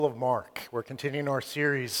Of Mark. We're continuing our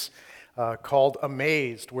series called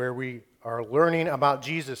Amazed, where we are learning about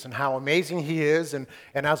Jesus and how amazing he is. And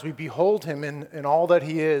as we behold him in all that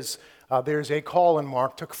he is, there's a call in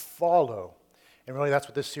Mark to follow. And really that's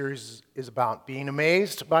what this series is about, being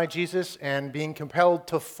amazed by Jesus and being compelled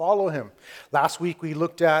to follow him. Last week we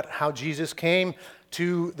looked at how Jesus came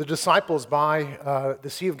to the disciples by the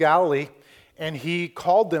Sea of Galilee, and he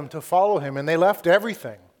called them to follow him, and they left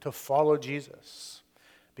everything to follow Jesus.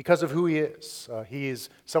 Because of who he is. He is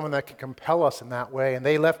someone that can compel us in that way. And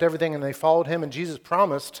they left everything and they followed him. And Jesus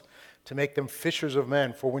promised to make them fishers of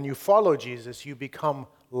men. For when you follow Jesus, you become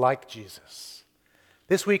like Jesus.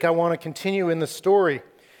 This week I want to continue in the story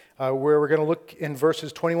where we're going to look in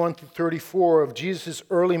verses 21 through 34 of Jesus'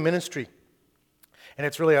 early ministry. And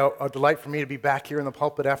it's really a delight for me to be back here in the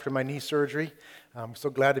pulpit after my knee surgery. I'm so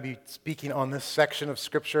glad to be speaking on this section of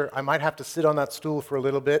Scripture. I might have to sit on that stool for a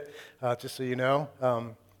little bit, just so you know.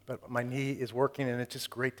 But my knee is working, and it's just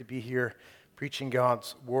great to be here preaching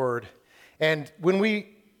God's Word. And when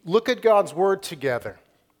we look at God's Word together,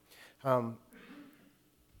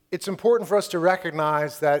 it's important for us to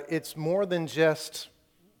recognize that it's more than just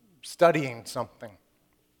studying something.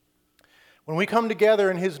 When we come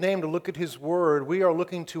together in his name to look at his word, we are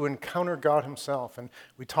looking to encounter God himself. And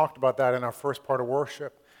we talked about that in our first part of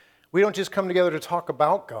worship. We don't just come together to talk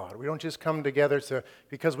about God. We don't just come together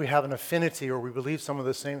because we have an affinity or we believe some of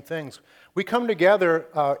the same things. We come together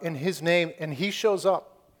in his name, and he shows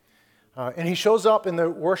up. And he shows up in the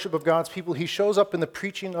worship of God's people. He shows up in the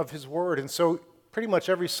preaching of his word. And so pretty much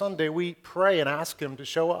every Sunday we pray and ask him to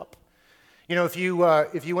show up. You know, if you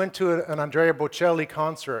went to an Andrea Bocelli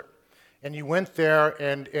concert, and you went there,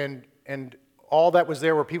 and all that was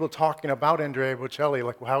there were people talking about Andrea Bocelli,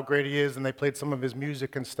 like how great he is, and they played some of his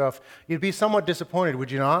music and stuff. You'd be somewhat disappointed,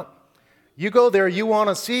 would you not? You go there, you want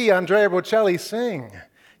to see Andrea Bocelli sing.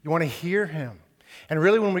 You want to hear him. And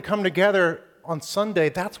really, when we come together on Sunday,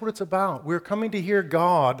 that's what it's about. We're coming to hear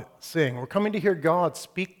God sing. We're coming to hear God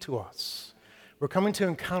speak to us. We're coming to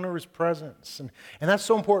encounter his presence. And that's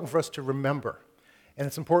so important for us to remember. And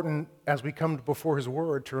it's important as we come before his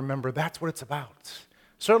word to remember that's what it's about.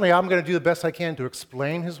 Certainly I'm going to do the best I can to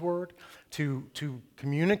explain his word, to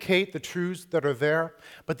communicate the truths that are there.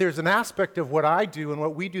 But there's an aspect of what I do and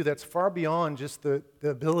what we do that's far beyond just the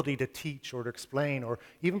ability to teach or to explain or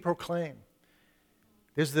even proclaim.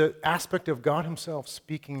 There's the aspect of God himself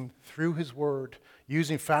speaking through his word,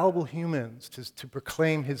 using fallible humans to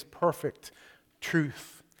proclaim his perfect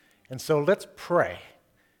truth. And so let's pray,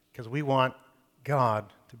 because we want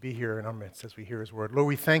God to be here in our midst as we hear his word. Lord,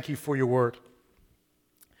 we thank you for your word.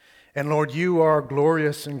 And Lord, you are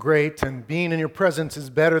glorious and great, and being in your presence is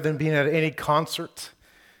better than being at any concert,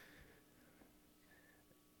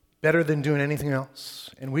 better than doing anything else.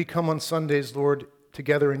 And we come on Sundays, Lord,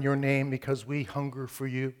 together in your name because we hunger for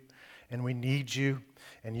you and we need you,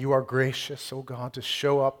 and you are gracious, oh God, to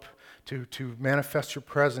show up, to manifest your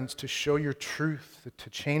presence, to show your truth, to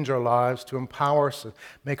change our lives, to empower us, to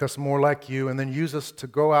make us more like you, and then use us to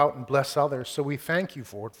go out and bless others. So we thank you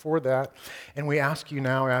for that. And we ask you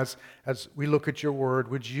now, as we look at your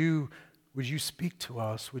word, would you speak to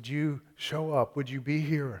us? Would you show up? Would you be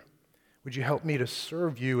here? Would you help me to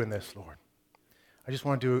serve you in this, Lord? I just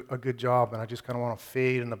want to do a good job, and I just kind of want to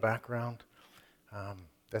fade in the background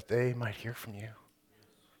that they might hear from you.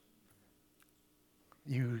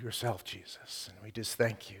 You yourself, Jesus, and we just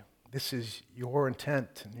thank you. This is your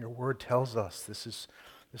intent, and your word tells us this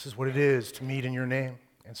is what it is to meet in your name,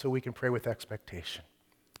 and so we can pray with expectation.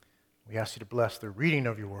 We ask you to bless the reading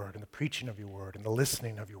of your word and the preaching of your word and the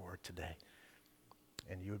listening of your word today,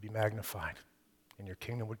 and you would be magnified, and your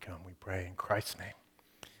kingdom would come, we pray in Christ's name.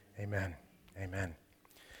 Amen. Amen.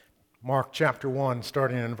 Mark chapter 1,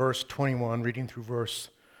 starting in verse 21, reading through verse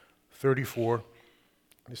 34.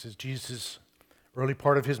 This is Jesus' early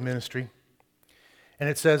part of his ministry. And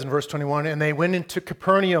it says in verse 21, "And they went into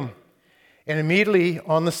Capernaum, and immediately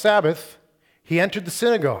on the Sabbath he entered the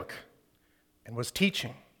synagogue and was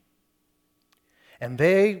teaching. And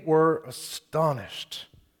they were astonished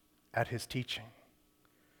at his teaching.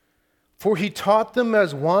 For he taught them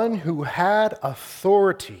as one who had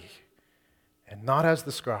authority, and not as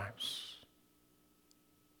the scribes.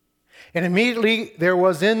 And immediately there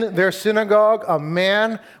was in their synagogue a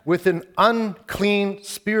man with an unclean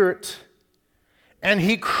spirit. And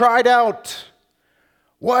he cried out,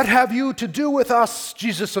 'What have you to do with us,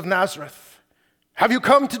 Jesus of Nazareth? Have you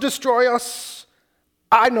come to destroy us?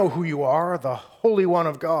 I know who you are, the Holy One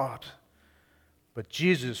of God.' But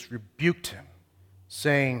Jesus rebuked him,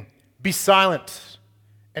 saying, 'Be silent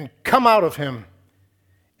and come out of him.'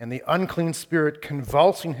 And the unclean spirit,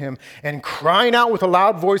 convulsing him and crying out with a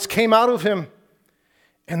loud voice, came out of him.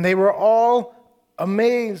 And they were all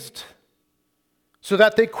amazed, so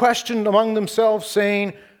that they questioned among themselves,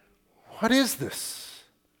 saying, "What is this?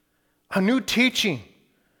 A new teaching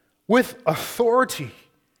with authority.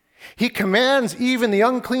 He commands even the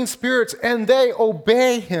unclean spirits, and they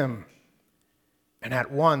obey him." And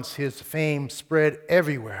at once his fame spread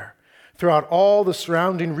everywhere, throughout all the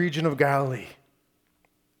surrounding region of Galilee.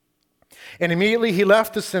 And immediately he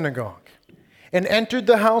left the synagogue and entered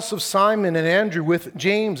the house of Simon and Andrew with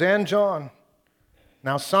James and John.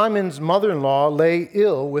 Now Simon's mother-in-law lay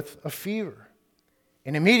ill with a fever.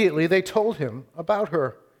 And immediately they told him about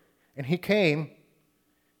her. And he came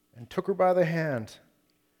and took her by the hand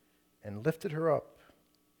and lifted her up.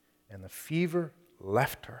 And the fever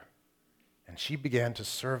left her, and she began to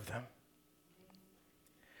serve them.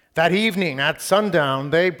 That evening at sundown,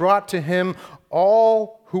 they brought to him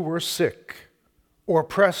all who were sick or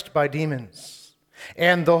oppressed by demons.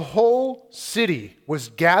 And the whole city was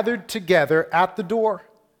gathered together at the door.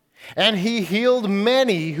 And he healed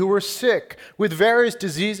many who were sick with various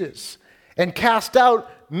diseases and cast out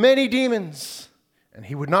many demons. And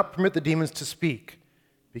he would not permit the demons to speak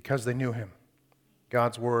because they knew him.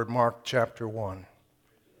 God's word, Mark chapter 1.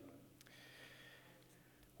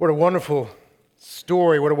 What a wonderful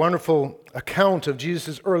story, what a wonderful account of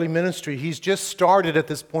Jesus' early ministry. He's just started at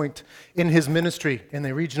this point in his ministry in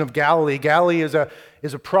the region of Galilee. Galilee is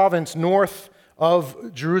a province north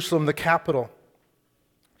of Jerusalem, the capital.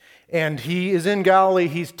 And he is in Galilee.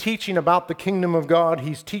 He's teaching about the kingdom of God.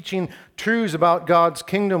 He's teaching truths about God's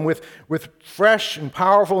kingdom with fresh and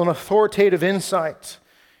powerful and authoritative insight.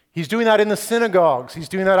 He's doing that in the synagogues. He's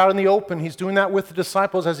doing that out in the open. He's doing that with the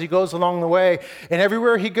disciples as he goes along the way. And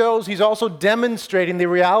everywhere he goes, he's also demonstrating the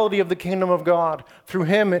reality of the kingdom of God through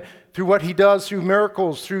him, through what he does, through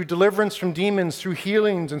miracles, through deliverance from demons, through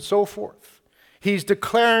healings, and so forth. He's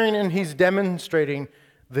declaring and he's demonstrating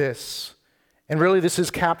this. And really, this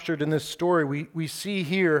is captured in this story. We see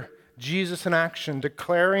here Jesus in action,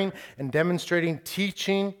 declaring and demonstrating,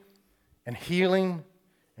 teaching and healing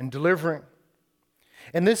and delivering.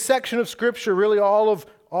 And this section of Scripture, really all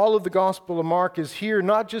of the Gospel of Mark is here,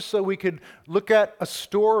 not just so we could look at a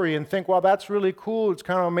story and think, wow, that's really cool, it's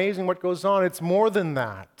kind of amazing what goes on. It's more than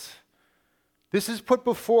that. This is put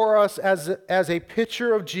before us as a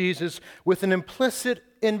picture of Jesus with an implicit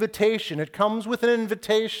invitation. It comes with an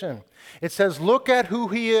invitation. It says, look at who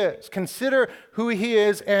he is, consider who he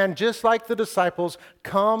is, and just like the disciples,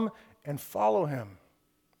 come and follow him.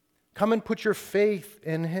 Come and put your faith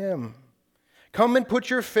in him. Come and put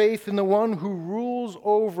your faith in the one who rules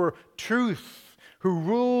over truth, who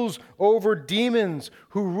rules over demons,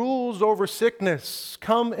 who rules over sickness.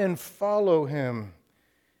 Come and follow him.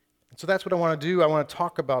 And so that's what I want to do. I want to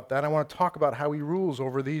talk about that. I want to talk about how he rules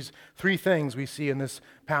over these three things we see in this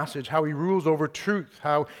passage. How he rules over truth,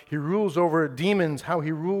 how he rules over demons, how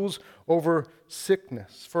he rules over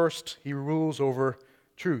sickness. First, he rules over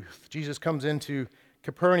truth. Jesus comes into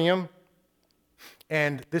Capernaum.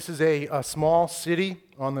 And this is a small city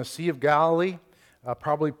on the Sea of Galilee.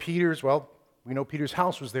 Probably Peter's, well, we know Peter's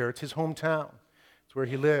house was there. It's his hometown. It's where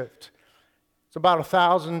he lived. It's about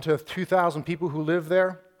 1,000 to 2,000 people who live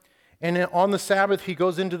there. And on the Sabbath, he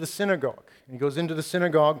goes into the synagogue. And he goes into the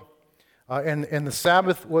synagogue. And the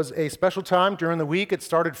Sabbath was a special time during the week. It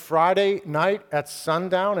started Friday night at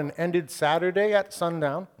sundown and ended Saturday at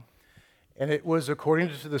sundown. And it was, according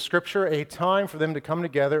to the Scripture, a time for them to come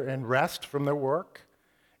together and rest from their work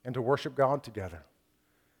and to worship God together.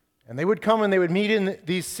 And they would come and they would meet in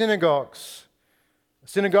these synagogues. A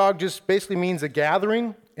synagogue just basically means a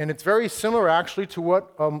gathering, and it's very similar actually to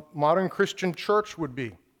what a modern Christian church would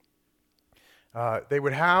be. They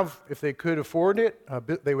would have, if they could afford it,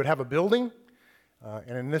 they would have a building.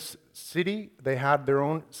 And in this city, they had their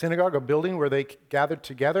own synagogue, a building where they gathered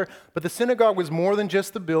together. But the synagogue was more than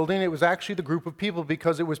just the building. It was actually the group of people,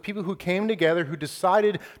 because it was people who came together who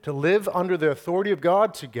decided to live under the authority of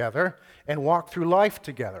God together and walk through life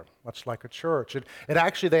together, much like a church.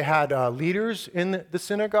 They had leaders in the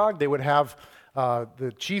synagogue. They would have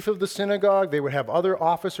the chief of the synagogue. They would have other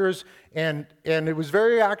officers. And it was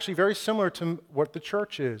very similar to what the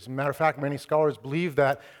church is. As a matter of fact, many scholars believe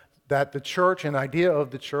that the church and the idea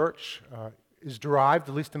of the church is derived,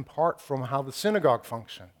 at least in part, from how the synagogue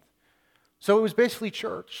functioned. So it was basically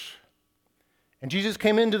church. And Jesus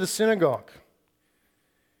came into the synagogue.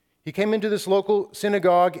 He came into this local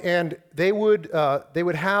synagogue, and they would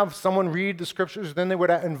have someone read the Scriptures. Then they would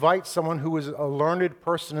invite someone who was a learned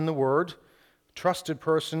person in the Word, trusted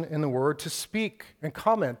person in the Word, to speak and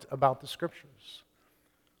comment about the Scriptures.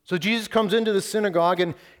 So Jesus comes into the synagogue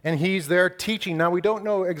and he's there teaching. Now, we don't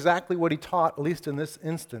know exactly what he taught, at least in this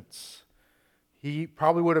instance. He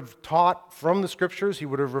probably would have taught from the Scriptures. He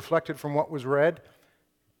would have reflected from what was read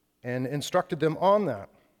and instructed them on that.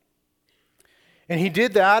 And he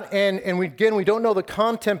did that, and we don't know the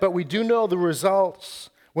content, but we do know the results.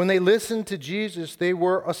 When they listened to Jesus, they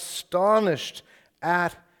were astonished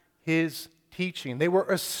at his teaching. They were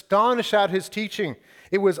astonished at his teaching.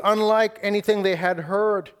 It was unlike anything they had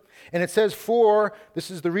heard. And it says,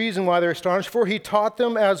 this is the reason why they're astonished, for he taught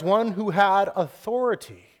them as one who had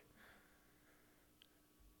authority,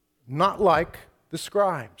 not like the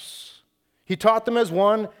scribes. He taught them as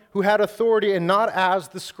one who had authority and not as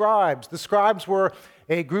the scribes. The scribes were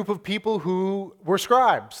a group of people who were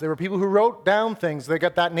scribes. They were people who wrote down things. They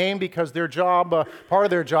got that name because their job, part of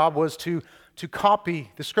their job was to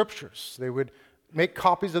copy the Scriptures. They would make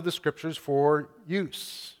copies of the Scriptures for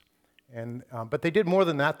use. But they did more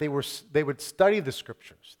than that. They would study the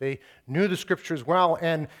Scriptures. They knew the Scriptures well,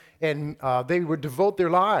 and they would devote their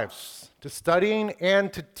lives to studying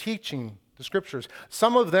and to teaching the Scriptures.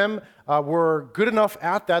 Some of them were good enough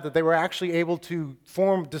at that they were actually able to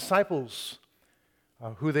form disciples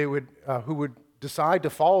who would decide to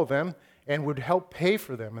follow them and would help pay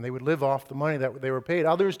for them, and they would live off the money that they were paid.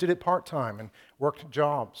 Others did it part-time and worked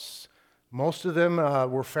jobs. Most of them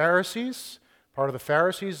were Pharisees. Part of the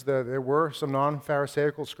Pharisees, there were some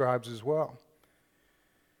non-Pharisaical scribes as well.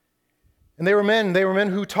 And they were men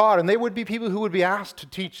who taught, and they would be people who would be asked to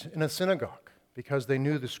teach in a synagogue because they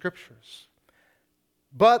knew the Scriptures.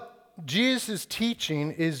 But Jesus'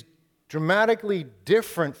 teaching is dramatically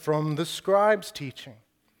different from the scribes' teaching.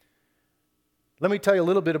 Let me tell you a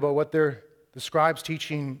little bit about what the scribes'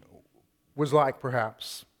 teaching was like,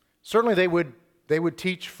 perhaps. Certainly they would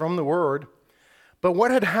teach from the Word, but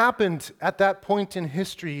what had happened at that point in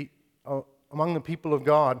history among the people of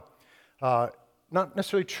God, not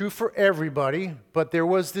necessarily true for everybody, but there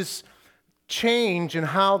was this change in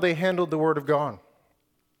how they handled the Word of God.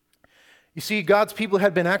 You see, God's people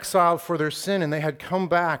had been exiled for their sin, and they had come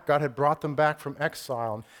back. God had brought them back from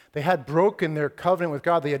exile. They had broken their covenant with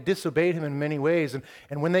God. They had disobeyed Him in many ways.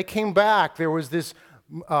 And when they came back, there was this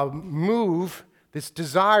move, this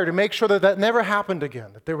desire to make sure that never happened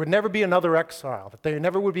again, that there would never be another exile, that they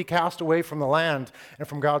never would be cast away from the land and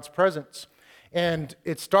from God's presence. And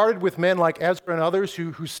it started with men like Ezra and others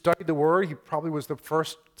who studied the Word. He probably was the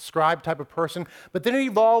first scribe type of person. But then it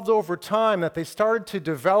evolved over time that they started to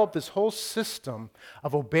develop this whole system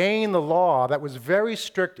of obeying the law that was very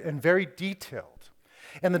strict and very detailed.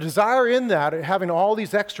 And the desire in that, having all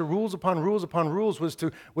these extra rules upon rules upon rules, was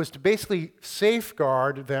to basically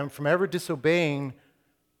safeguard them from ever disobeying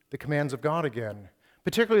the commands of God again.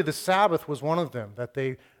 Particularly the Sabbath was one of them, that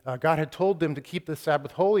God had told them to keep the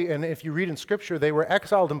Sabbath holy, and if you read in Scripture, they were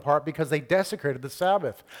exiled in part because they desecrated the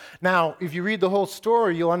Sabbath. Now, if you read the whole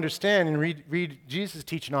story, you'll understand, and read Jesus'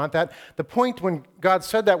 teaching on it, that the point when God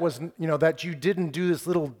said that was, that you didn't do this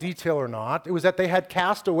little detail or not. It was that they had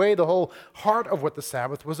cast away the whole heart of what the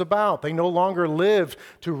Sabbath was about. They no longer lived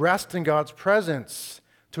to rest in God's presence,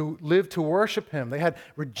 to live to worship Him. They had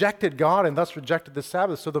rejected God and thus rejected the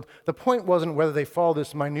Sabbath. So the point wasn't whether they followed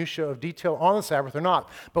this minutia of detail on the Sabbath or not.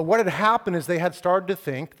 But what had happened is they had started to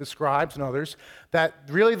think, the scribes and others, that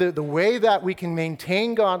really the way that we can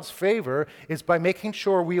maintain God's favor is by making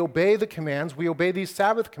sure we obey the commands, we obey these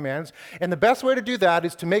Sabbath commands. And the best way to do that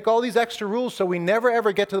is to make all these extra rules so we never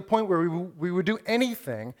ever get to the point where we would do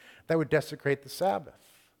anything that would desecrate the Sabbath.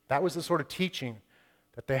 That was the sort of teaching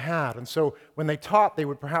that they had. And so when they taught, they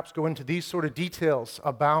would perhaps go into these sort of details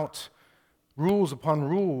about rules upon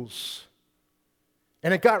rules.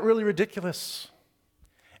 And it got really ridiculous.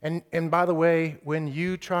 And by the way, when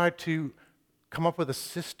you try to come up with a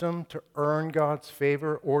system to earn God's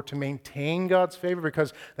favor or to maintain God's favor,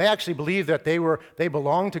 because they actually believed that they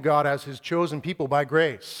belonged to God as His chosen people by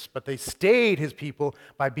grace, but they stayed His people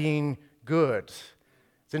by being good.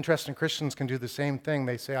 It's interesting, Christians can do the same thing.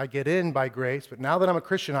 They say, I get in by grace, but now that I'm a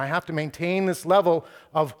Christian, I have to maintain this level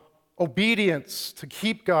of obedience to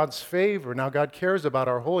keep God's favor. Now, God cares about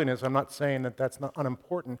our holiness. I'm not saying that that's not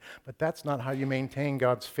unimportant, but that's not how you maintain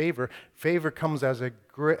God's favor. Favor comes as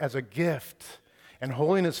a gift, and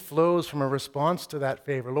holiness flows from a response to that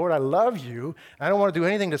favor. Lord, I love you. I don't want to do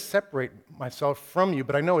anything to separate myself from you,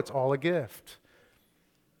 but I know it's all a gift.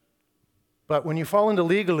 But when you fall into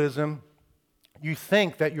legalism, you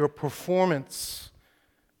think that your performance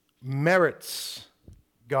merits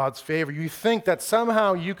God's favor. You think that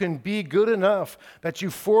somehow you can be good enough, that you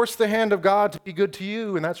force the hand of God to be good to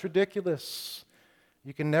you, and that's ridiculous.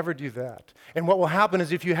 You can never do that. And what will happen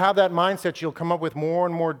is if you have that mindset, you'll come up with more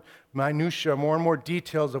and more minutia, more and more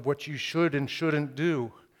details of what you should and shouldn't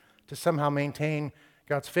do to somehow maintain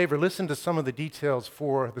God's favor. Listen to some of the details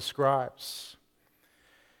for the scribes.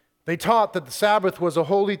 They taught that the Sabbath was a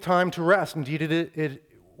holy time to rest. Indeed, it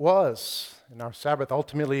was. And our Sabbath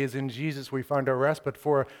ultimately is in Jesus. We find our rest. But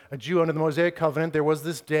for a Jew under the Mosaic covenant, there was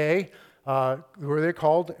this day where they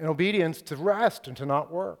called in obedience to rest and to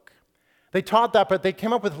not work. They taught that, but they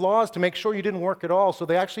came up with laws to make sure you didn't work at all. So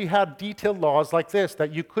they actually had detailed laws like this,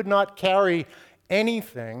 that you could not carry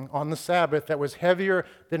anything on the Sabbath that was heavier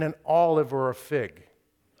than an olive or a fig.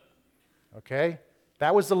 Okay?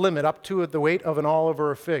 That was the limit, up to the weight of an olive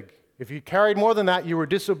or a fig. If you carried more than that, you were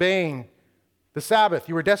disobeying the Sabbath.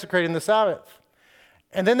 You were desecrating the Sabbath.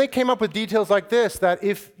 And then they came up with details like this, that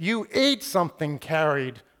if you ate something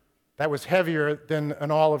carried that was heavier than an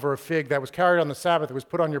olive or a fig that was carried on the Sabbath, it was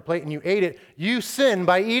put on your plate and you ate it, you sinned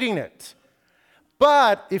by eating it.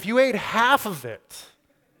 But if you ate half of it,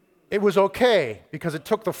 it was okay because it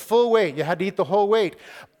took the full weight. You had to eat the whole weight.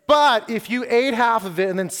 But if you ate half of it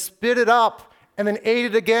and then spit it up and then ate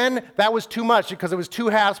it again, that was too much because it was 2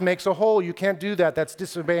 halves makes a whole. You can't do that. That's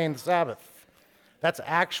disobeying the Sabbath. That's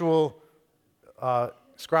actual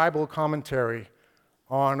scribal commentary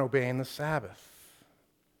on obeying the Sabbath.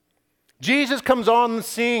 Jesus comes on the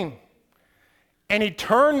scene, and he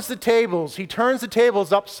turns the tables. He turns the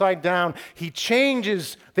tables upside down. He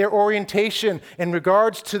changes their orientation in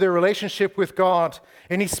regards to their relationship with God,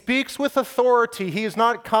 and he speaks with authority. He is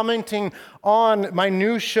not commenting on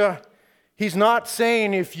minutia. He's not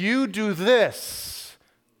saying, if you do this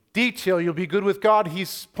detail, you'll be good with God.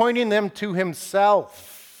 He's pointing them to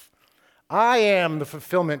himself. I am the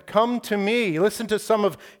fulfillment. Come to me. Listen to some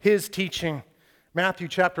of his teaching. Matthew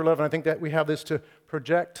chapter 11, I think that we have this to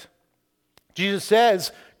project. Jesus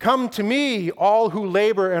says, "Come to me, all who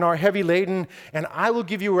labor and are heavy laden, and I will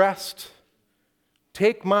give you rest.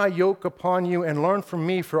 Take my yoke upon you and learn from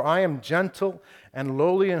me, for I am gentle and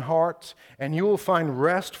lowly in heart, and you will find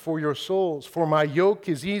rest for your souls. For my yoke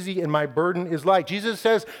is easy and my burden is light." Jesus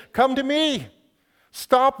says, come to me.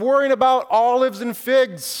 Stop worrying about olives and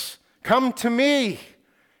figs. Come to me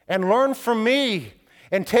and learn from me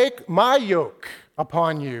and take my yoke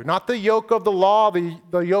upon you. Not the yoke of the law,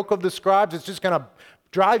 the yoke of the scribes. It's just going to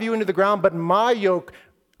drive you into the ground. But my yoke,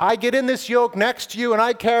 I get in this yoke next to you and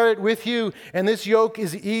I carry it with you. And this yoke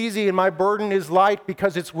is easy and my burden is light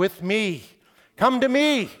because it's with me. Come to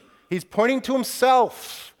me. He's pointing to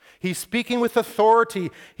himself. He's speaking with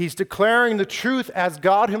authority. He's declaring the truth as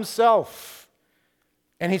God himself.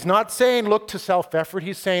 And he's not saying look to self-effort.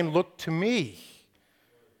 He's saying look to me.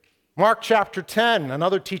 Mark chapter 10,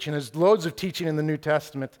 another teaching. There's loads of teaching in the New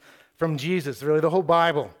Testament from Jesus. Really, the whole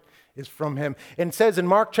Bible is from him. And it says in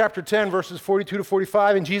Mark chapter 10, verses 42 to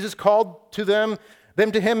 45, and Jesus called to them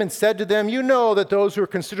to him and said to them, "You know that those who are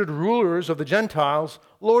considered rulers of the Gentiles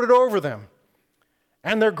lord it over them,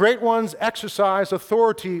 and their great ones exercise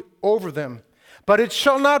authority over them. But it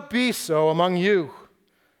shall not be so among you.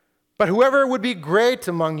 But whoever would be great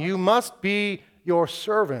among you must be your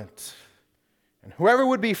servant. And whoever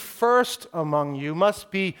would be first among you must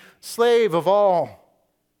be slave of all."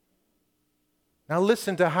 Now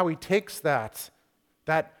listen to how he takes that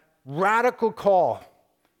radical call,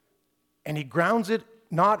 and he grounds it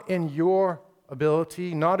not in your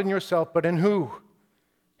ability, not in yourself, but in who?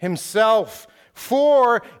 Himself.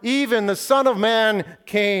 "For even the Son of Man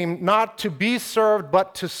came not to be served,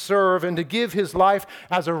 but to serve, and to give his life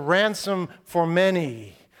as a ransom for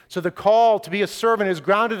many." So the call to be a servant is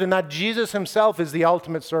grounded in that Jesus himself is the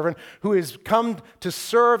ultimate servant who has come to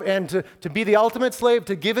serve and to be the ultimate slave,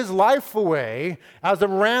 to give his life away as a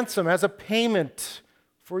ransom, as a payment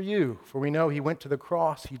for you. For we know he went to the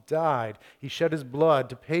cross, he died, he shed his blood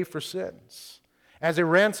to pay for sins, as a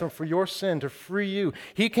ransom for your sin, to free you.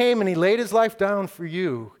 He came and he laid his life down for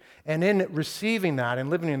you. And in receiving that and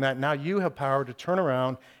living in that, now you have power to turn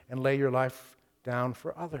around and lay your life down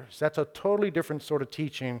for others. That's a totally different sort of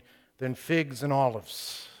teaching than figs and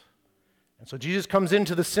olives. And so Jesus comes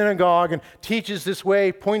into the synagogue and teaches this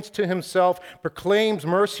way, points to himself, proclaims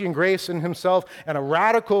mercy and grace in himself, and a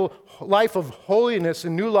radical life of holiness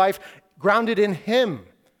and new life grounded in him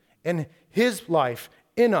and his life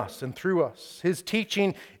in us and through us. His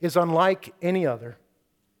teaching is unlike any other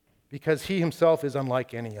because he himself is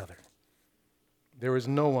unlike any other. There is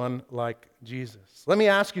no one like Jesus. Let me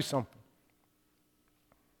ask you something.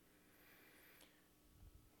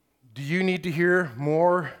 Do you need to hear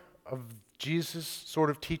more of Jesus' sort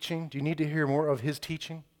of teaching? Do you need to hear more of his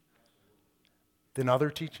teaching than other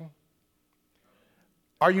teaching?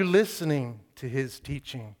 Are you listening to his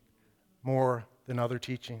teaching more than other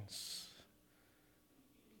teachings?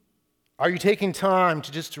 Are you taking time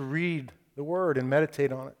to read the Word and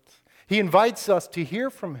meditate on it? He invites us to hear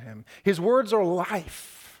from Him. His words are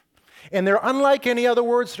life. And they're unlike any other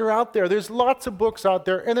words that are out there. There's lots of books out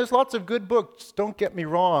there, and there's lots of good books. Don't get me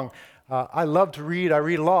wrong. I love to read. I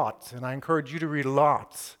read a lot, and I encourage you to read a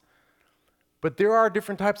lot. But there are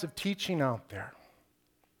different types of teaching out there.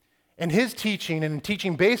 And His teaching, and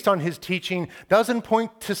teaching based on His teaching, doesn't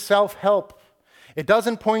point to self-help. It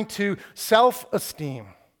doesn't point to self-esteem.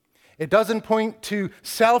 It doesn't point to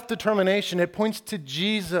self-determination. It points to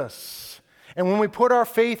Jesus. And when we put our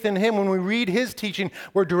faith in Him, when we read His teaching,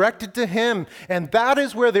 we're directed to Him. And that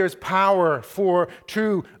is where there's power for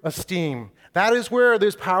true esteem. That is where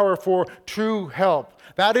there's power for true help.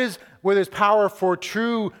 That is where there's power for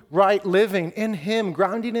true right living in Him,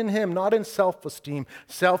 grounding in Him, not in self-esteem,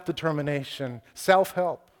 self-determination,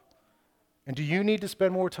 self-help. And do you need to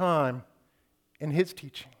spend more time in His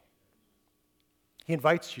teaching? He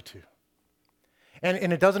invites you to.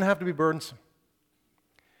 And it doesn't have to be burdensome.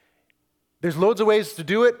 There's loads of ways to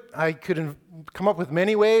do it. I could come up with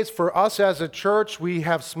many ways. For us as a church, we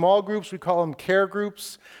have small groups. We call them care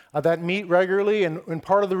groups that meet regularly. And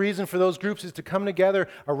part of the reason for those groups is to come together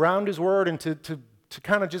around His Word and to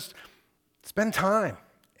kind of just spend time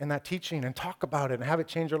in that teaching and talk about it and have it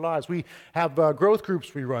change our lives. We have growth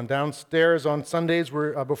groups we run downstairs on Sundays.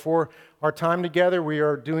 We're, before our time together, we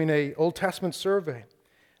are doing an Old Testament survey.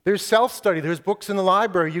 There's self-study. There's books in the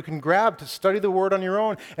library you can grab to study the Word on your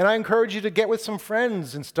own. And I encourage you to get with some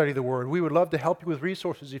friends and study the Word. We would love to help you with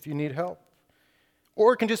resources if you need help.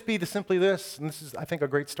 Or it can just be simply this, and this is, I think, a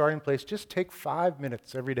great starting place. Just take 5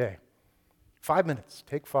 minutes every day. 5 minutes.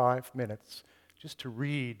 Take 5 minutes just to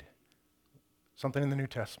read something in the New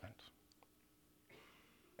Testament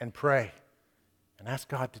and pray and ask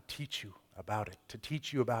God to teach you about it, to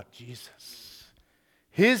teach you about Jesus.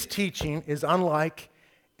 His teaching is unlike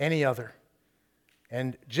any other.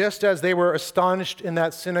 And just as they were astonished in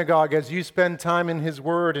that synagogue, as you spend time in His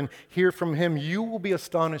Word and hear from Him, you will be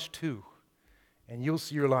astonished too. And you'll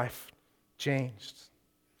see your life changed.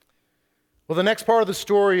 Well, the next part of the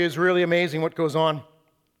story is really amazing what goes on.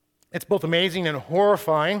 It's both amazing and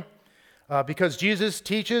horrifying because Jesus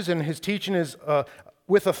teaches, and His teaching is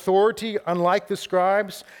with authority, unlike the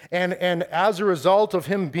scribes. And as a result of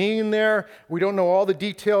Him being there, we don't know all the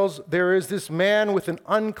details, there is this man with an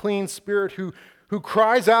unclean spirit who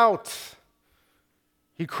cries out.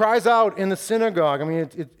 He cries out in the synagogue. I mean,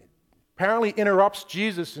 it apparently interrupts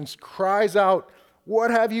Jesus and cries out,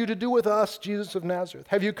 "What have you to do with us, Jesus of Nazareth?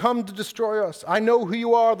 Have you come to destroy us? I know who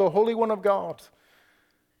you are, the Holy One of God."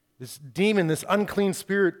 This demon, this unclean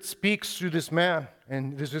spirit speaks through this man.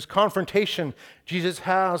 And there's this confrontation Jesus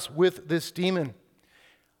has with this demon.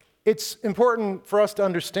 It's important for us to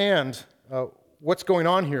understand what's going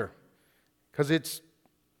on here, because it's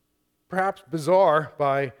perhaps bizarre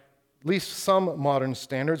by at least some modern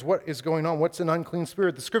standards. What is going on? What's an unclean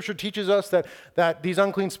spirit? The Scripture teaches us that these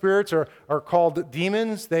unclean spirits are called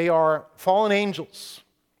demons. They are fallen angels.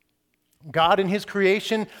 God in His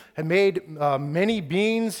creation had made many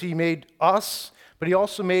beings. He made us, but He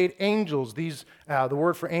also made angels. These, the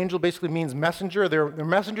word for angel basically means messenger. They're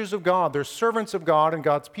messengers of God. They're servants of God and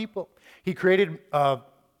God's people. He created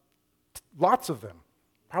lots of them,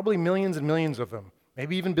 probably millions and millions of them,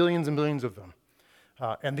 maybe even billions and billions of them.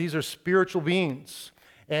 And these are spiritual beings.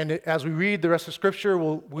 And as we read the rest of Scripture,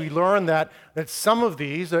 we learn that some of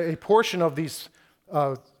these, a portion of these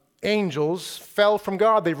angels fell from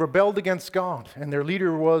God. They rebelled against God, and their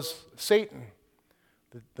leader was Satan.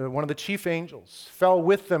 One of the chief angels fell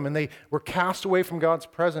with them, and they were cast away from God's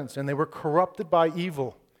presence, and they were corrupted by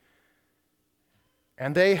evil.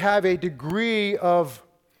 And they have a degree of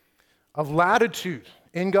latitude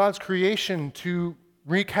in God's creation to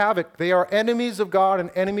wreak havoc. They are enemies of God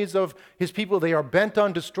and enemies of His people. They are bent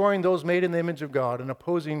on destroying those made in the image of God and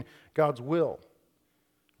opposing God's will.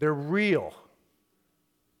 They're real.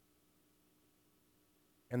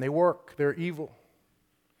 And they work. They're evil.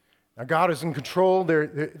 Now, God is in control.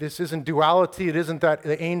 This isn't duality. It isn't that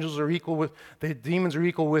the angels are equal with, the demons are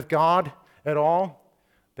equal with God at all.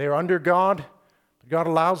 They are under God. But God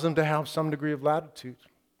allows them to have some degree of latitude.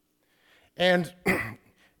 And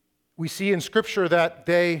we see in Scripture that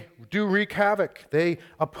they do wreak havoc. They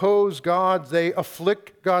oppose God. They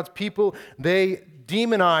afflict God's people. They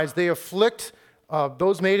demonize. They afflict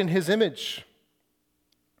those made in His image.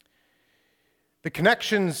 The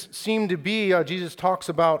connections seem to be, Jesus talks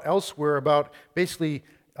about elsewhere, about basically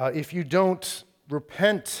if you don't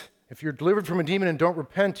repent, if you're delivered from a demon and don't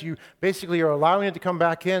repent, you basically are allowing it to come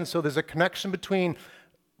back in. So there's a connection between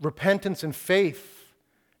repentance and faith.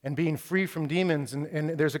 and being free from demons.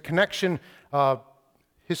 And there's a connection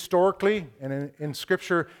historically and in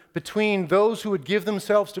Scripture between those who would give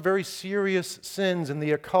themselves to very serious sins in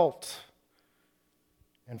the occult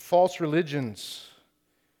and false religions,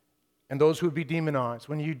 and those who would be demonized.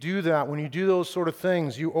 When you do that, when you do those sort of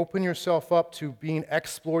things, you open yourself up to being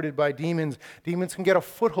exploited by demons. Demons can get a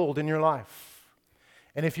foothold in your life.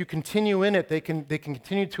 And if you continue in it, they can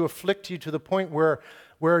continue to afflict you to the point where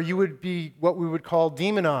you would be what we would call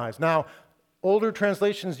demonized. Now, older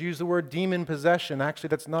translations use the word demon possession. Actually,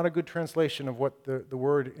 that's not a good translation of what the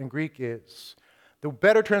word in Greek is. The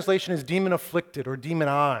better translation is demon afflicted or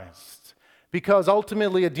demonized, because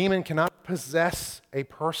ultimately a demon cannot possess a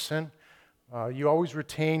person. You always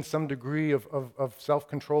retain some degree of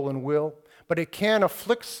self-control and will, but it can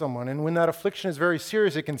afflict someone, and when that affliction is very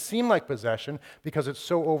serious, it can seem like possession because it's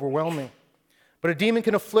so overwhelming. But a demon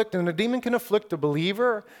can afflict, and a demon can afflict a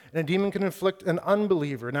believer, and a demon can afflict an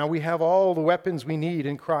unbeliever. Now, we have all the weapons we need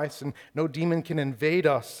in Christ, and no demon can invade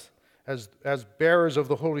us as bearers of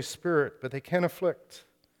the Holy Spirit, but they can afflict.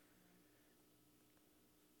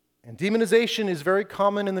 And demonization is very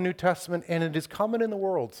common in the New Testament, and it is common in the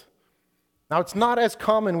world. Now, it's not as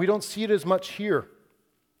common. We don't see it as much here.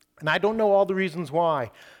 And I don't know all the reasons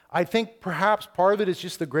why. I think perhaps part of it is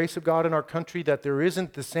just the grace of God in our country, that there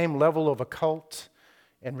isn't the same level of occult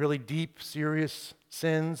and really deep, serious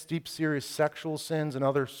sins, deep, serious sexual sins and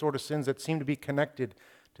other sort of sins that seem to be connected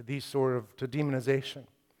to these to demonization.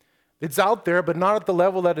 It's out there, but not at the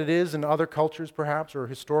level that it is in other cultures perhaps, or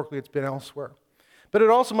historically it's been elsewhere. But it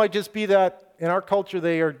also might just be that in our culture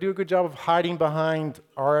they do a good job of hiding behind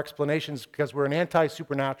our explanations because we're an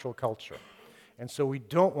anti-supernatural culture. And so we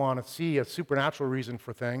don't want to see a supernatural reason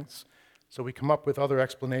for things, so we come up with other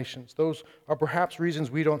explanations. Those are perhaps reasons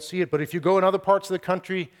we don't see it, but if you go in other parts of the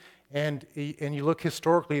country and you look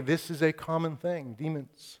historically, this is a common thing,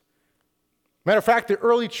 demons. Matter of fact, the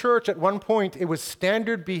early church at one point, it was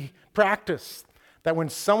standard practice that when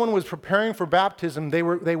someone was preparing for baptism, they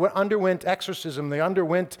underwent exorcism, they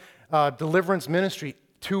underwent deliverance ministry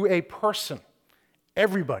to a person,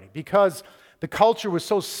 everybody, because the culture was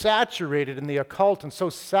so saturated in the occult and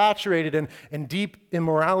so saturated in deep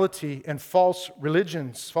immorality and false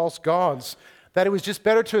religions, false gods, that it was just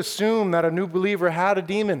better to assume that a new believer had a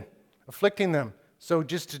demon afflicting them. So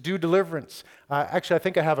just to do deliverance. Actually, I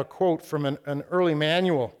think I have a quote from an early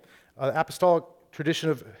manual, Apostolic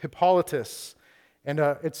Tradition of Hippolytus. And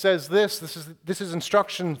it says this is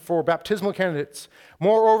instruction for baptismal candidates.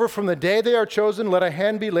 Moreover, from the day they are chosen, let a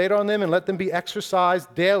hand be laid on them and let them be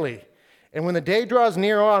exercised daily. And when the day draws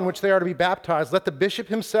near on which they are to be baptized, let the bishop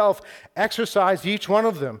himself exercise each one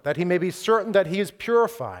of them, that he may be certain that he is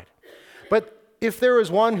purified. But if there is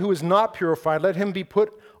one who is not purified, let him be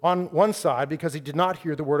put on one side, because he did not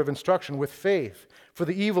hear the word of instruction with faith, for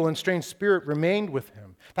the evil and strange spirit remained with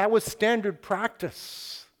him. That was standard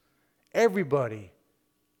practice. Everybody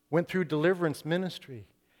went through deliverance ministry.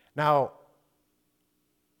 Now,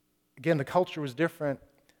 again, the culture was different,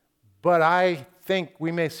 but I think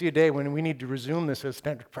we may see a day when we need to resume this as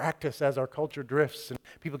standard practice as our culture drifts and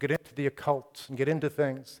people get into the occult and get into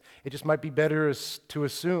things. It just might be better to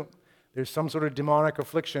assume there's some sort of demonic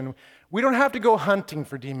affliction. We don't have to go hunting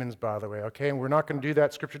for demons, by the way, okay? And we're not going to do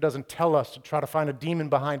that. Scripture doesn't tell us to try to find a demon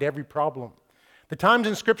behind every problem. The times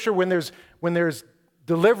in Scripture when there's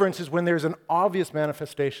deliverance is when there's an obvious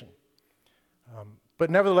manifestation. But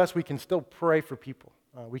nevertheless, we can still pray for people.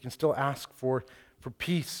 We can still ask for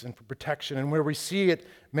peace and for protection. And where we see it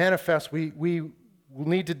manifest, we will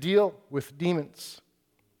need to deal with demons.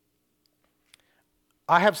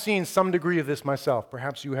 I have seen some degree of this myself.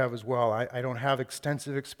 Perhaps you have as well. I don't have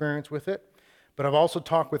extensive experience with it, but I've also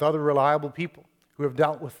talked with other reliable people who have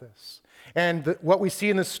dealt with this. And what we see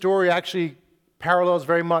in this story actually parallels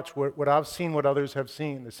very much what I've seen, what others have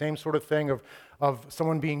seen. The same sort of thing of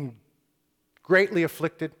someone being greatly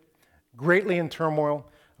afflicted, greatly in turmoil,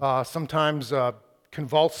 sometimes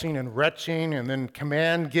convulsing and retching, and then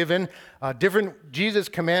command given. Jesus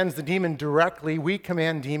commands the demon directly. We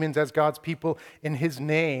command demons as God's people in His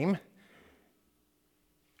name.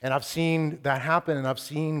 And I've seen that happen, and I've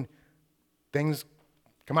seen things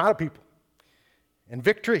come out of people. And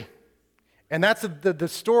victory. And that's the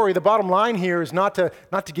story. The bottom line here is not to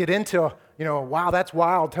get into, wow, that's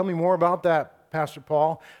wild. Tell me more about that, Pastor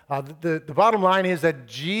Paul. The bottom line is that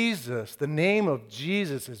Jesus, the name of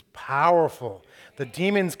Jesus, is powerful. The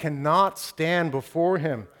demons cannot stand before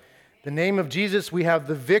Him. The name of Jesus, we have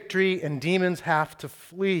the victory, and demons have to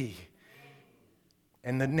flee.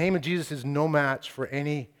 And the name of Jesus is no match for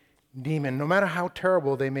any demon, no matter how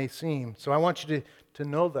terrible they may seem. So I want you to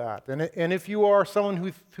know that. And if you are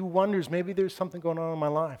someone who wonders, maybe there's something going on in my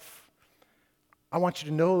life, I want you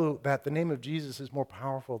to know that the name of Jesus is more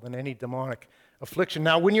powerful than any demonic affliction.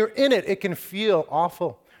 Now, when you're in it, it can feel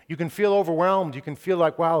awful. You can feel overwhelmed. You can feel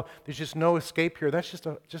like, wow, there's just no escape here. That's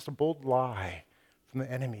just a bold lie from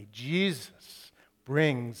the enemy. Jesus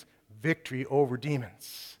brings victory over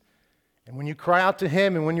demons. And when you cry out to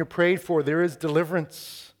him and when you're prayed for, there is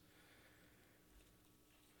deliverance.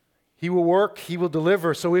 He will work. He will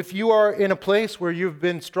deliver. So if you are in a place where you've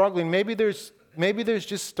been struggling, maybe there's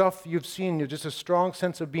just stuff you've seen, you're just a strong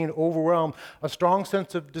sense of being overwhelmed, a strong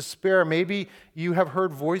sense of despair. Maybe you have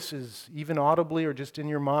heard voices, even audibly or just in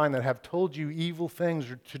your mind, that have told you evil things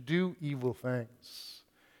or to do evil things.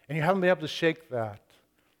 And you haven't been able to shake that.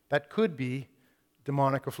 That could be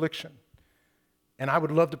demonic affliction. And I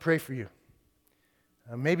would love to pray for you.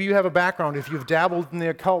 Maybe you have a background. If you've dabbled in the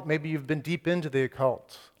occult, maybe you've been deep into the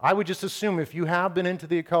occult. I would just assume if you have been into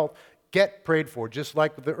the occult, get prayed for, just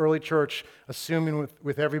like the early church, assuming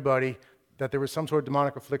with everybody that there was some sort of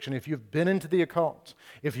demonic affliction. If you've been into the occult,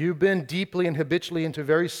 if you've been deeply and habitually into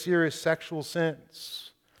very serious sexual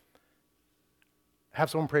sins, have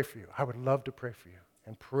someone pray for you. I would love to pray for you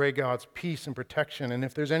and pray God's peace and protection. And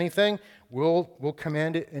if there's anything, we'll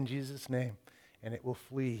command it in Jesus' name, and it will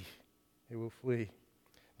flee. It will flee.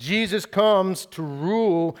 Jesus comes to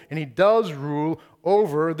rule, and he does rule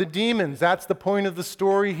over the demons. That's the point of the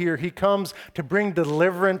story here. He comes to bring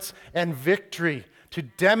deliverance and victory, to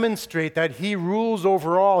demonstrate that he rules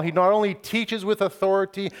over all. He not only teaches with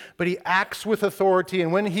authority, but he acts with authority.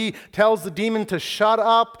 And when he tells the demon to shut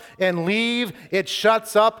up and leave, it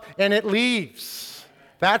shuts up and it leaves.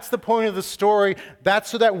 That's the point of the story. That's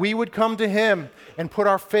so that we would come to him and put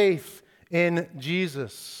our faith in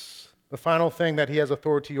Jesus. The final thing that he has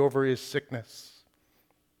authority over is sickness.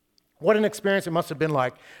 What an experience it must have been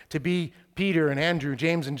like to be Peter and Andrew,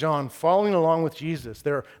 James and John following along with Jesus.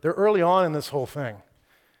 They're early on in this whole thing.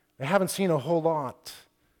 They haven't seen a whole lot.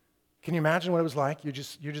 Can you imagine what it was like? You're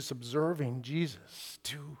just observing Jesus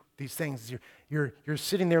do these things. You're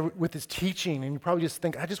sitting there with his teaching, and you probably just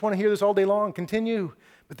think, I just want to hear this all day long. Continue.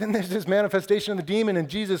 But then there's this manifestation of the demon, and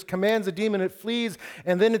Jesus commands the demon, it flees,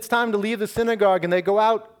 and then it's time to leave the synagogue, and they go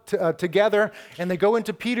out together, and they go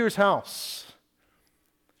into Peter's house.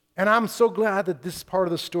 And I'm so glad that this part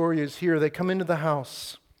of the story is here. They come into the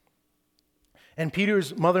house, and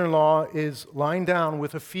Peter's mother-in-law is lying down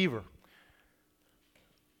with a fever.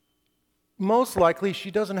 Most likely, she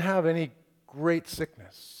doesn't have any great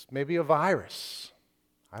sickness. Maybe a virus.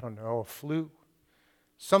 I don't know, a flu.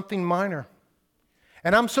 Something minor.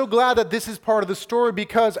 And I'm so glad that this is part of the story,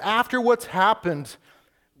 because after what's happened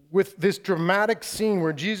with this dramatic scene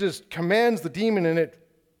where Jesus commands the demon and it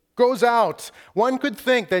goes out, one could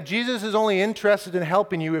think that Jesus is only interested in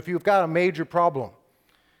helping you if you've got a major problem.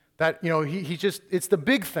 That, it's the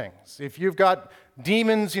big things. If you've got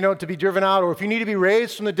demons, to be driven out, or if you need to be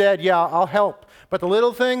raised from the dead, yeah, I'll help. But the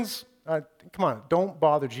little things, come on, don't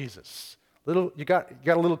bother Jesus. You got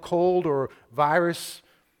a little cold or virus,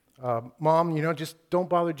 mom, just don't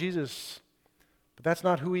bother Jesus. But that's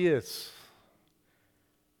not who he is.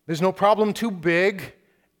 There's no problem too big,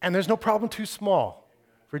 and there's no problem too small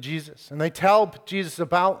for Jesus. And they tell Jesus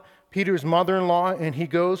about Peter's mother-in-law, and he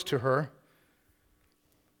goes to her,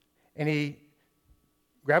 and he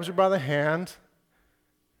grabs her by the hand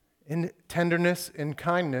in tenderness and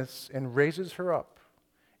kindness and raises her up,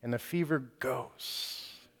 and the fever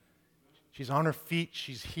goes. She's on her feet,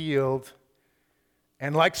 she's healed.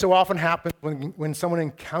 And like so often happens when someone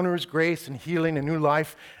encounters grace and healing and new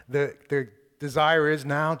life, the desire is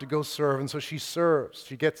now to go serve. And so she serves.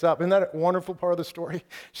 She gets up. Isn't that a wonderful part of the story?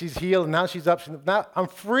 She's healed, and now she's up. Now I'm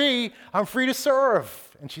free. I'm free to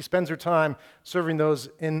serve. And she spends her time serving those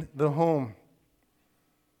in the home.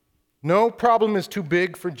 No problem is too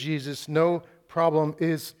big for Jesus. No problem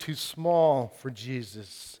is too small for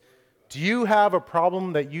Jesus. Do you have a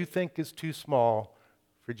problem that you think is too small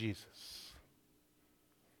for Jesus?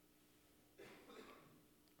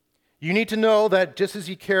 You need to know that just as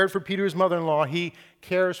he cared for Peter's mother-in-law, he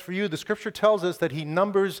cares for you. The scripture tells us that he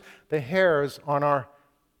numbers the hairs on our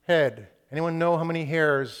head. Anyone know how many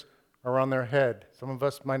hairs are on their head? Some of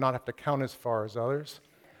us might not have to count as far as others.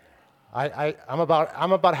 I'm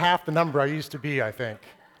about half the number I used to be, I think.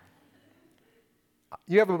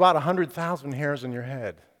 You have about 100,000 hairs on your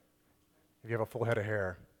head if you have a full head of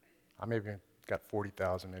hair. I maybe got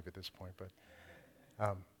 40,000 maybe at this point, but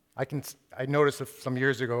I noticed some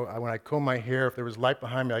years ago when I combed my hair, if there was light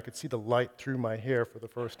behind me, I could see the light through my hair for the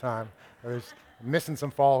first time. I was missing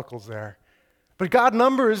some follicles there. But God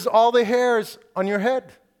numbers all the hairs on your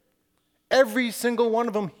head. Every single one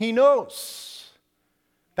of them, he knows.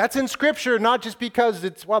 That's in Scripture, not just because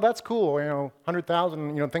it's, well, that's cool,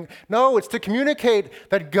 100,000, thing. No, it's to communicate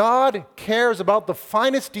that God cares about the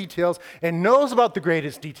finest details and knows about the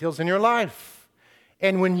greatest details in your life.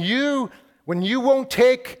 And when you won't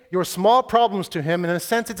take your small problems to Him, in a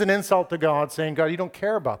sense it's an insult to God, saying, God, you don't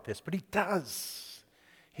care about this, but He does.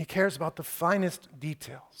 He cares about the finest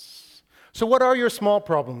details. So what are your small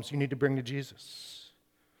problems you need to bring to Jesus?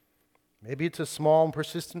 Maybe it's a small and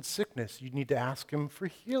persistent sickness you need to ask Him for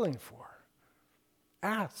healing for.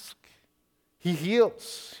 Ask. He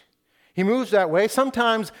heals. He moves that way.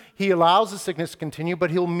 Sometimes He allows the sickness to continue,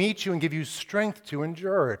 but He'll meet you and give you strength to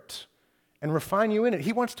endure it and refine you in it.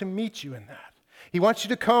 He wants to meet you in that. He wants you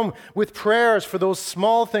to come with prayers for those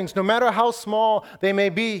small things, no matter how small they may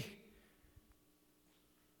be.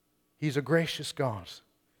 He's a gracious God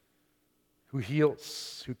who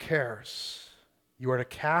heals, who cares. You are to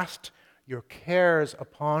cast your cares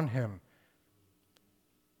upon Him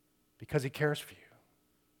because He cares for you.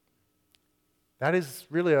 That is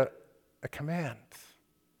really a command.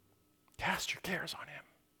 Cast your cares on Him,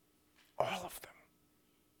 all of them,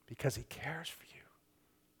 because He cares for you.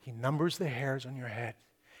 He numbers the hairs on your head.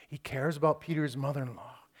 He cares about Peter's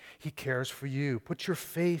mother-in-law. He cares for you. Put your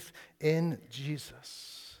faith in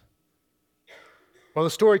Jesus. Well,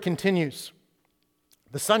 the story continues.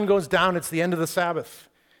 The sun goes down. It's the end of the Sabbath.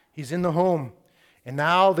 He's in the home. And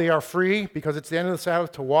now they are free, because it's the end of the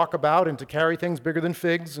Sabbath, to walk about and to carry things bigger than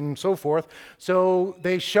figs and so forth. So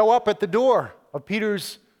they show up at the door of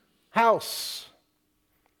Peter's house.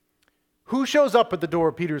 Who shows up at the door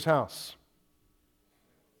of Peter's house?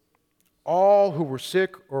 All who were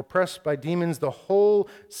sick or oppressed by demons. The whole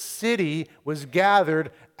city was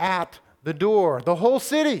gathered at the door. The whole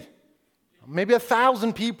city. Maybe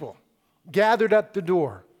 1,000 people gathered at the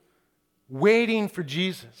door, waiting for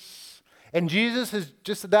Jesus. And Jesus is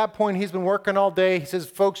just at that point, he's been working all day. He says,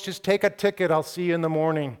 folks, just take a ticket. I'll see you in the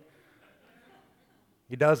morning.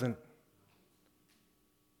 He doesn't.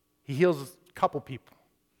 He heals a couple people,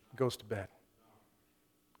 goes to bed.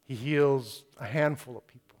 He heals a handful of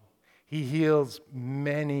people. He heals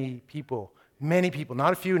many people. Many people.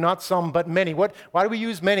 Not a few, not some, but many. Why do we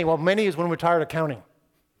use many? Well, many is when we're tired of counting.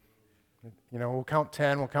 We'll count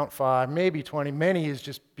 10, we'll count 5, maybe 20. Many is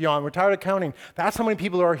just beyond. We're tired of counting. That's how many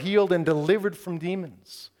people are healed and delivered from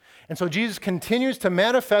demons. And so Jesus continues to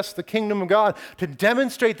manifest the kingdom of God, to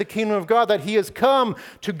demonstrate the kingdom of God, that He has come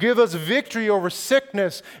to give us victory over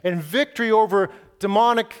sickness and victory over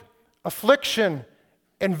demonic affliction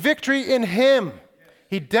and victory in Him.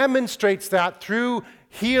 He demonstrates that through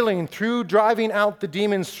healing, through driving out the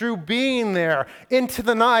demons, through being there into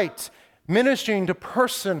the night, ministering to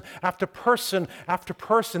person after person after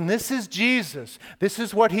person. This is Jesus. This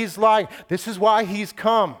is what He's like. This is why He's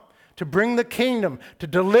come, to bring the kingdom, to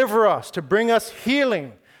deliver us, to bring us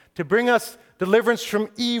healing, to bring us deliverance from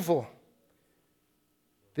evil.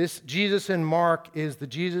 This Jesus in Mark is the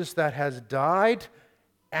Jesus that has died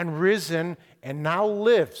and risen and now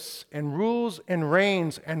lives and rules and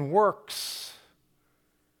reigns and works.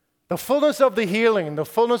 The fullness of the healing, the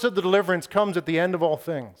fullness of the deliverance comes at the end of all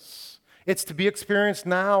things. It's to be experienced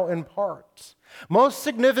now in part. Most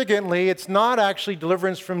significantly, it's not actually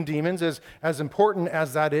deliverance from demons, as important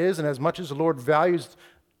as that is, and as much as the Lord values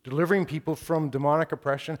delivering people from demonic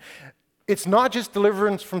oppression. It's not just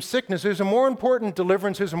deliverance from sickness. There's a more important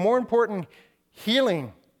deliverance, there's a more important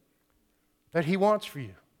healing that He wants for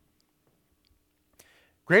you.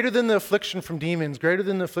 Greater than the affliction from demons, greater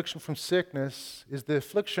than the affliction from sickness, is the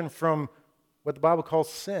affliction from what the Bible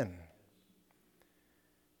calls sin.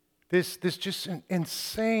 This just an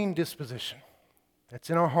insane disposition that's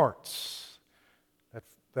in our hearts,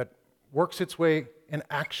 that works its way in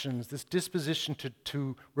actions, this disposition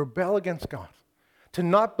to rebel against God, to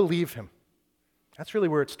not believe Him. That's really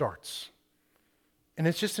where it starts. And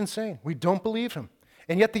it's just insane. We don't believe Him.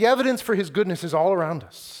 And yet the evidence for His goodness is all around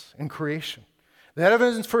us in creation. The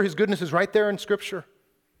evidence for His goodness is right there in Scripture,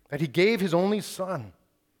 that He gave His only Son,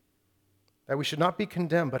 that we should not be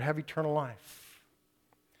condemned but have eternal life.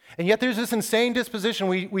 And yet there's this insane disposition.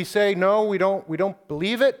 We say, no, we don't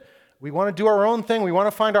believe it. We want to do our own thing. We want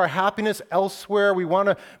to find our happiness elsewhere. We want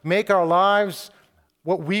to make our lives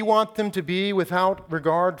what we want them to be without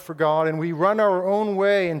regard for God. And we run our own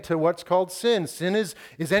way into what's called sin. Sin is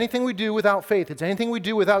anything we do without faith. It's anything we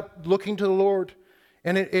do without looking to the Lord.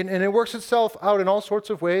 And it works itself out in all sorts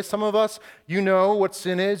of ways. Some of us, you know what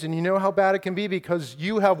sin is, and you know how bad it can be because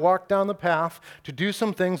you have walked down the path to do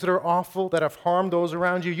some things that are awful, that have harmed those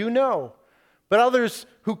around you. You know. But others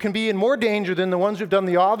who can be in more danger than the ones who've done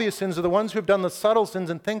the obvious sins are the ones who've done the subtle sins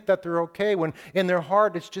and think that they're okay when in their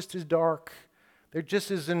heart it's just as dark. They're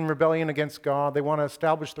just as in rebellion against God. They want to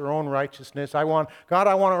establish their own righteousness. I want to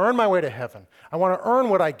earn my way to heaven. I want to earn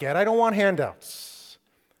what I get. I don't want handouts.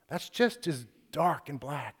 That's just as dark and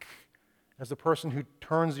black as the person who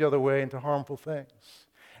turns the other way into harmful things.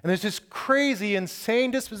 And there's this crazy,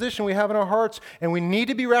 insane disposition we have in our hearts, and we need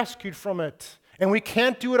to be rescued from it. And we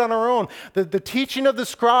can't do it on our own. The teaching of the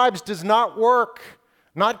scribes does not work.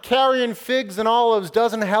 Not carrying figs and olives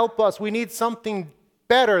doesn't help us. We need something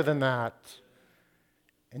better than that.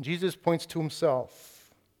 And Jesus points to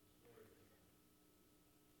himself.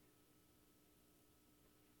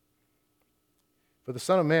 For the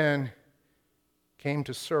Son of Man came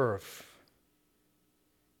to serve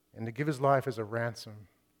and to give his life as a ransom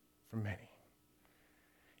for many.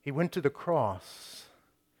 He went to the cross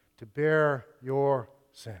to bear your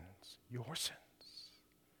sins, your sins.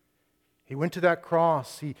 He went to that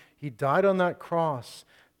cross. He died on that cross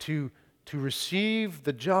to receive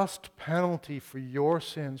the just penalty for your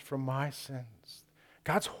sins, for my sins.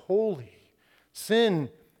 God's holy. Sin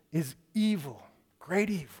is evil, great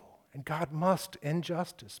evil, and God must, in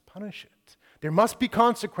justice, punish it. There must be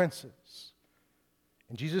consequences.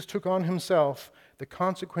 And Jesus took on himself the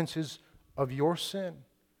consequences of your sin.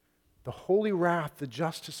 The holy wrath, the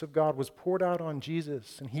justice of God was poured out on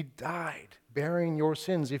Jesus, and he died bearing your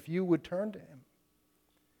sins if you would turn to him.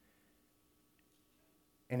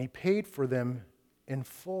 And he paid for them in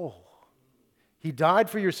full. He died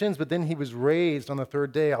for your sins, but then he was raised on the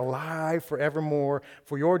third day, alive forevermore,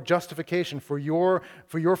 for your justification, for your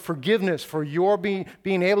forgiveness, for your being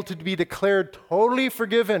able to be declared totally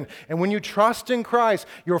forgiven. And when you trust in Christ,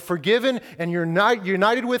 you're forgiven and you're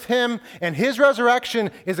united with him. And his resurrection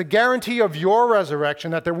is a guarantee of your resurrection,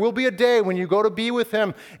 that there will be a day when you go to be with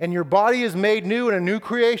him and your body is made new in a new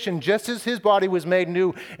creation, just as his body was made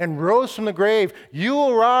new and rose from the grave. You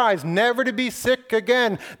will rise, never to be sick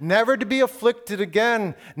again, never to be afflicted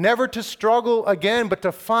again, never to struggle again, but to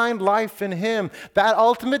find life in him. That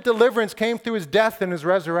ultimate deliverance came through his death and his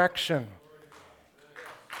resurrection.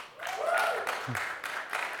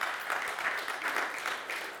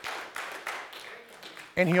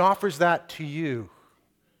 And he offers that to you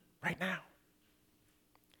right now.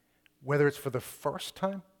 Whether it's for the first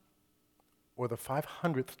time or the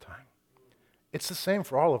 500th time, it's the same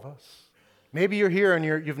for all of us. Maybe you're here and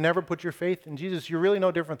you've never put your faith in Jesus. You're really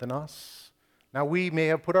no different than us. Now, we may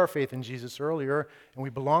have put our faith in Jesus earlier, and we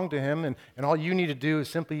belong to him, and all you need to do is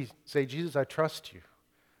simply say, Jesus, I trust you.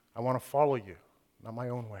 I want to follow you, not my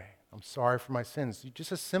own way. I'm sorry for my sins.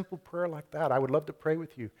 Just a simple prayer like that. I would love to pray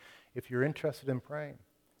with you if you're interested in praying.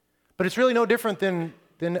 But it's really no different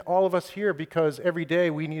than all of us here, because every day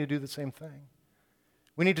we need to do the same thing.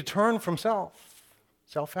 We need to turn from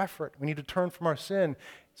self-effort. We need to turn from our sin and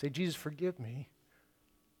say, Jesus, forgive me.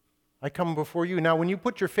 I come before you. Now, when you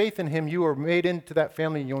put your faith in him, you are made into that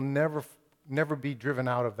family. You'll never be driven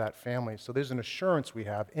out of that family. So there's an assurance we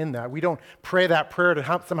have in that. We don't pray that prayer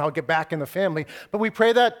to somehow get back in the family, but we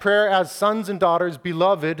pray that prayer as sons and daughters,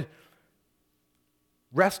 beloved,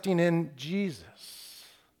 resting in Jesus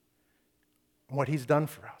and what he's done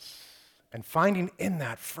for us, and finding in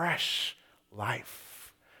that fresh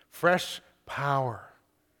life, fresh power,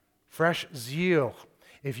 fresh zeal.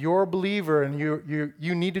 If you're a believer and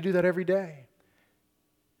you need to do that every day,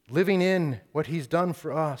 living in what he's done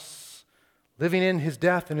for us, living in his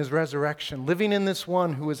death and his resurrection, living in this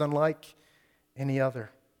one who is unlike any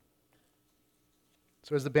other.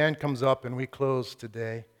 So as the band comes up and we close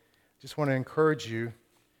today, I just want to encourage you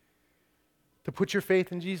to put your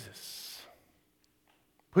faith in Jesus.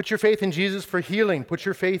 Put your faith in Jesus for healing. Put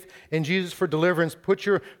your faith in Jesus for deliverance. Put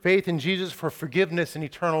your faith in Jesus for forgiveness and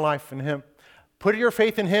eternal life in him. Put your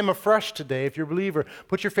faith in him afresh today if you're a believer.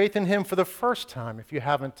 Put your faith in him for the first time if you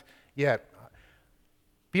haven't yet.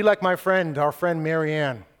 Be like our friend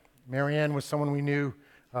Marianne. Marianne was someone we knew.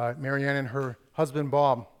 Marianne and her husband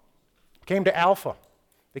Bob came to Alpha.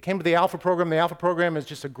 They came to the Alpha program. The Alpha program is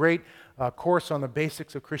just a great course on the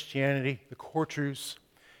basics of Christianity, the core truths.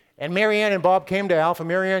 And Marianne and Bob came to Alpha.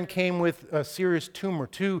 Marianne came with a serious tumor,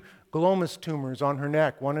 2 glomus tumors on her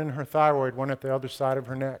neck, one in her thyroid, one at the other side of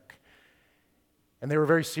her neck. And they were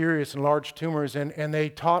very serious and large tumors, and they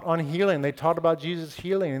taught on healing. They taught about Jesus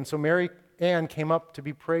healing. And so Mary Ann came up to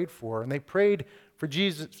be prayed for, and they prayed for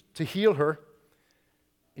Jesus to heal her.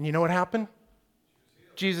 And you know what happened?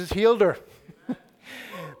 Jesus healed her.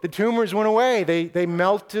 The tumors went away. They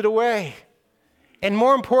melted away. And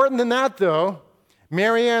more important than that, though,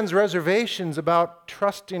 Mary Ann's reservations about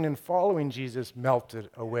trusting and following Jesus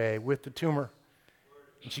melted away with the tumor.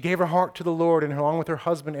 And she gave her heart to the Lord, and along with her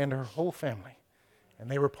husband and her whole family. And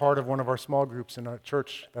they were part of one of our small groups in our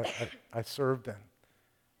church that I served in.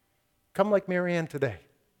 Come like Marianne today,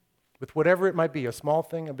 with whatever it might be, a small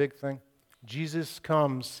thing, a big thing. Jesus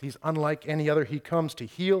comes. He's unlike any other. He comes to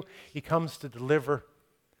heal. He comes to deliver.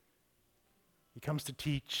 He comes to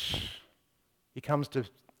teach. He comes to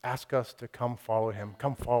ask us to come follow him.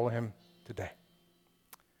 Come follow him today.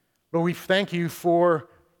 Lord, we thank you for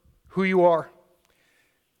who you are.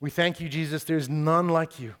 We thank you, Jesus. There's none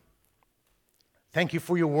like you. Thank you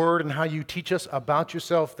for your word and how you teach us about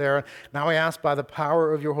yourself there. Now I ask by the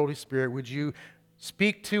power of your Holy Spirit, would you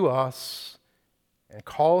speak to us and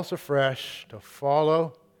call us afresh to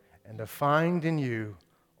follow and to find in you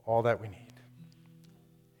all that we need.